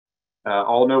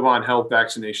All Novant Health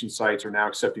vaccination sites are now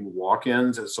accepting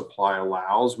walk-ins as supply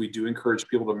allows. We do encourage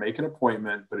people to make an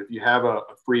appointment, but if you have a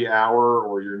free hour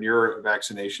or you're near a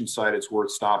vaccination site, it's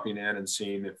worth stopping in and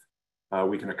seeing if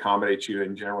we can accommodate you,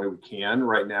 and generally we can.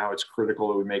 Right now, it's critical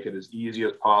that we make it as easy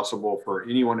as possible for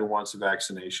anyone who wants a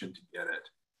vaccination to get it.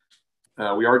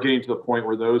 We are getting to the point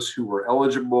where those who were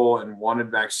eligible and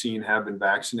wanted vaccine have been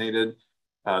vaccinated.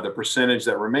 The percentage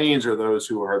that remains are those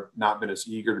who have not been as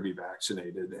eager to be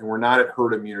vaccinated, and we're not at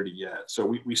herd immunity yet. So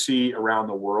we see around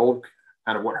the world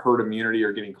kind of what herd immunity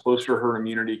or getting closer to herd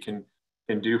immunity can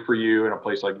do for you in a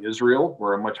place like Israel,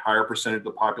 where a much higher percentage of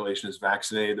the population is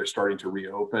vaccinated. They're starting to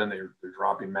reopen. They're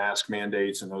dropping mask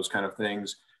mandates and those kind of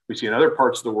things. We see in other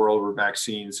parts of the world where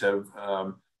vaccines have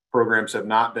programs have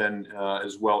not been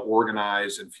as well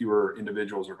organized and fewer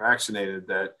individuals are vaccinated,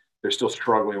 that they're still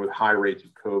struggling with high rates of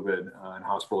COVID and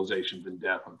hospitalizations and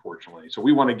death, unfortunately. So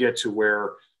we want to get to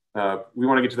where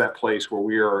we get to that place where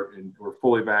we're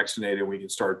fully vaccinated and we can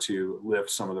start to lift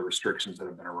some of the restrictions that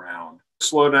have been around.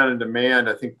 Slowdown in demand,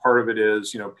 I think part of it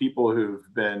is, people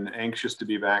who've been anxious to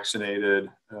be vaccinated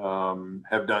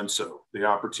have done so. The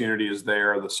opportunity is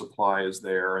there, the supply is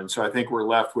there. And so I think we're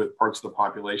left with parts of the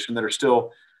population that are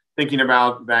still thinking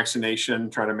about vaccination,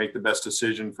 trying to make the best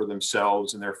decision for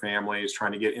themselves and their families,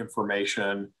 trying to get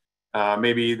information.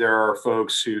 Maybe there are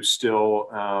folks who still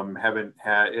it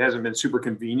hasn't been super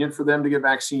convenient for them to get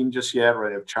vaccine just yet, or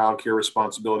they have childcare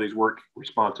responsibilities, work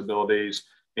responsibilities.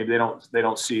 Maybe they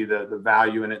don't see the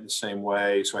value in it in the same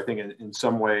way. So I think in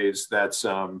some ways that's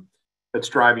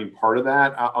driving part of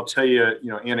that. I'll tell you,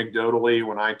 anecdotally,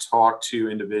 when I talk to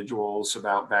individuals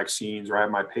about vaccines, or I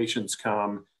have my patients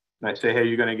come and I say,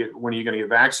 hey, when are you going to get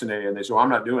vaccinated? And they say, well, I'm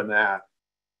not doing that.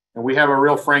 And we have a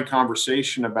real frank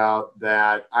conversation about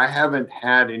that. I haven't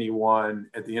had anyone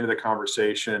at the end of the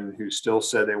conversation who still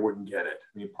said they wouldn't get it.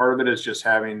 I mean, part of it is just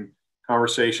having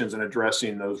conversations and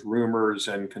addressing those rumors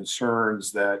and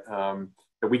concerns that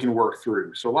we can work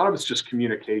through. So a lot of it's just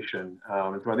communication.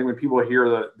 And so I think when people hear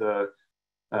the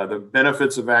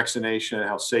benefits of vaccination,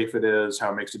 how safe it is,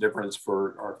 how it makes a difference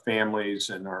for our families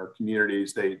and our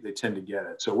communities, they tend to get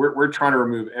it. So we're trying to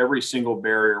remove every single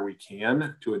barrier we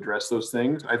can to address those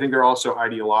things. I think there are also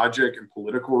ideologic and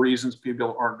political reasons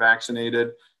people aren't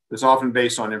vaccinated. It's often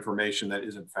based on information that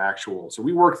isn't factual. So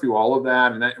we work through all of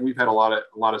that, and we've had a lot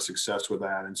of success with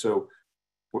that. And so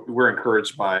we're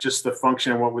encouraged by just the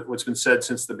function and what's been said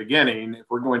since the beginning. If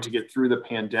we're going to get through the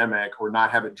pandemic or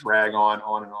not have it drag on and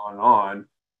on and on,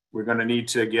 we're going to need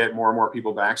to get more and more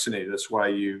people vaccinated. That's why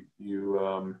that's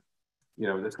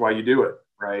why you do it,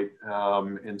 right?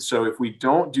 And so if we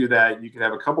don't do that, you could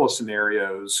have a couple of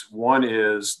scenarios. One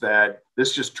is that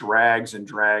this just drags and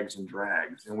drags and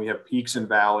drags, and we have peaks and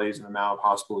valleys in the amount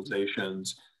of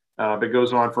hospitalizations. It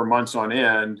goes on for months on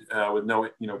end with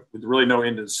really no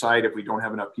end in sight if we don't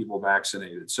have enough people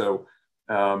vaccinated. So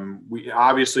we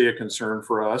obviously a concern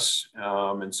for us.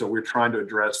 And so we're trying to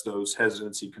address those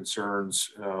hesitancy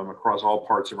concerns across all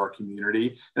parts of our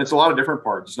community. And it's a lot of different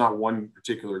parts. It's not one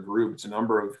particular group. It's a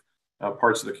number of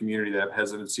parts of the community that have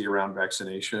hesitancy around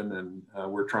vaccination. And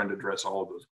we're trying to address all of those.